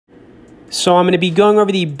So I'm going to be going over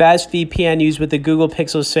the best VPN used with the Google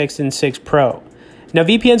Pixel 6 and 6 Pro. Now,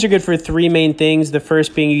 VPNs are good for three main things. The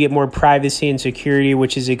first being you get more privacy and security,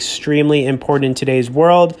 which is extremely important in today's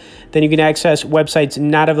world. Then you can access websites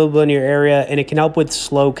not available in your area, and it can help with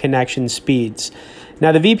slow connection speeds.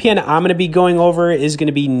 Now, the VPN I'm going to be going over is going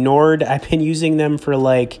to be Nord. I've been using them for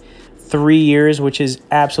like 3 years, which is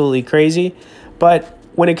absolutely crazy. But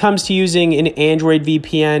when it comes to using an Android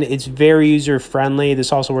VPN, it's very user-friendly.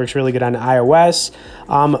 This also works really good on iOS,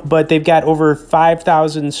 but they've got over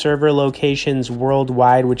 5,000 server locations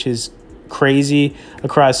worldwide, which is crazy,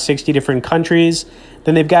 across 60 different countries.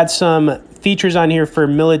 Then they've got some features on here for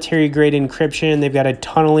military-grade encryption. They've got a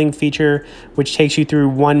tunneling feature, which takes you through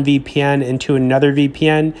one VPN into another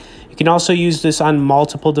VPN. You can also use this on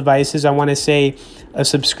multiple devices. I want to say a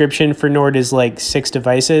subscription for Nord is like 6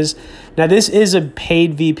 devices. Now, this is a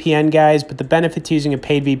paid VPN, guys, but the benefit to using a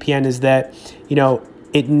paid VPN is that, you know,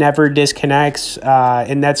 it never disconnects,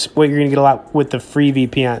 and that's what you're going to get a lot with the free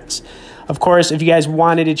VPNs. Of course, if you guys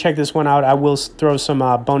wanted to check this one out, I will throw some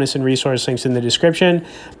bonus and resource links in the description.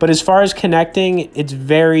 But as far as connecting, it's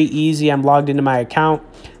very easy. I'm logged into my account.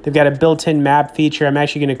 They've got a built-in map feature. I'm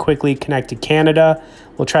actually going to quickly connect to Canada.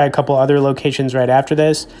 We'll try a couple other locations right after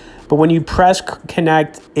this. But when you press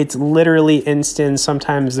connect, it's literally instant.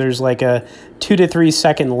 Sometimes there's like a 2 to 3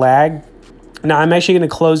 second lag. Now, I'm actually going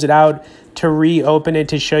to close it out to reopen it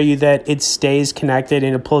to show you that it stays connected,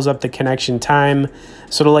 and it pulls up the connection time.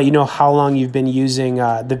 So it'll let you know how long you've been using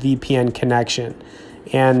the VPN connection.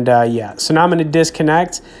 And yeah, so now I'm going to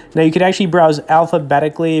disconnect. Now you could actually browse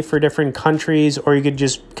alphabetically for different countries, or you could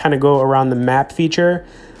just kind of go around the map feature.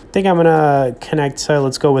 I think I'm going to connect, so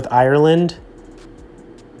let's go with Ireland.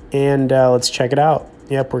 And let's check it out.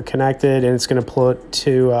 Yep, we're connected, and it's going to pull it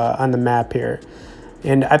to on the map here.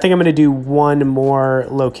 And I think I'm going to do one more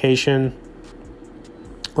location.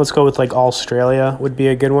 Let's go with like Australia would be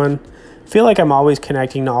a good one. I feel like I'm always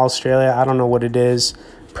connecting to Australia. I don't know what it is.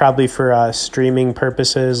 Probably for streaming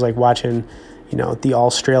purposes, like watching, you know, the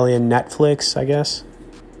Australian Netflix, I guess.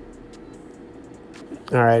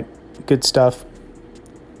 All right, good stuff.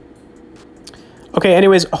 Okay,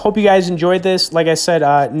 anyways, I hope you guys enjoyed this. Like I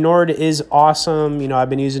said, Nord is awesome. You know, I've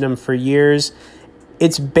been using them for years.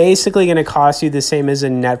 It's basically going to cost you the same as a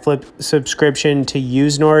Netflix subscription to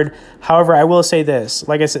use Nord. However, I will say this.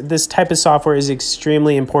 Like I said, this type of software is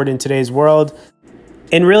extremely important in today's world.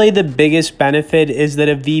 And really the biggest benefit is that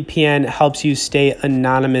a VPN helps you stay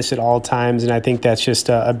anonymous at all times. And I think that's just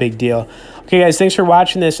a big deal. Okay, guys, thanks for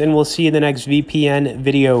watching this, and we'll see you in the next VPN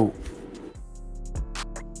video.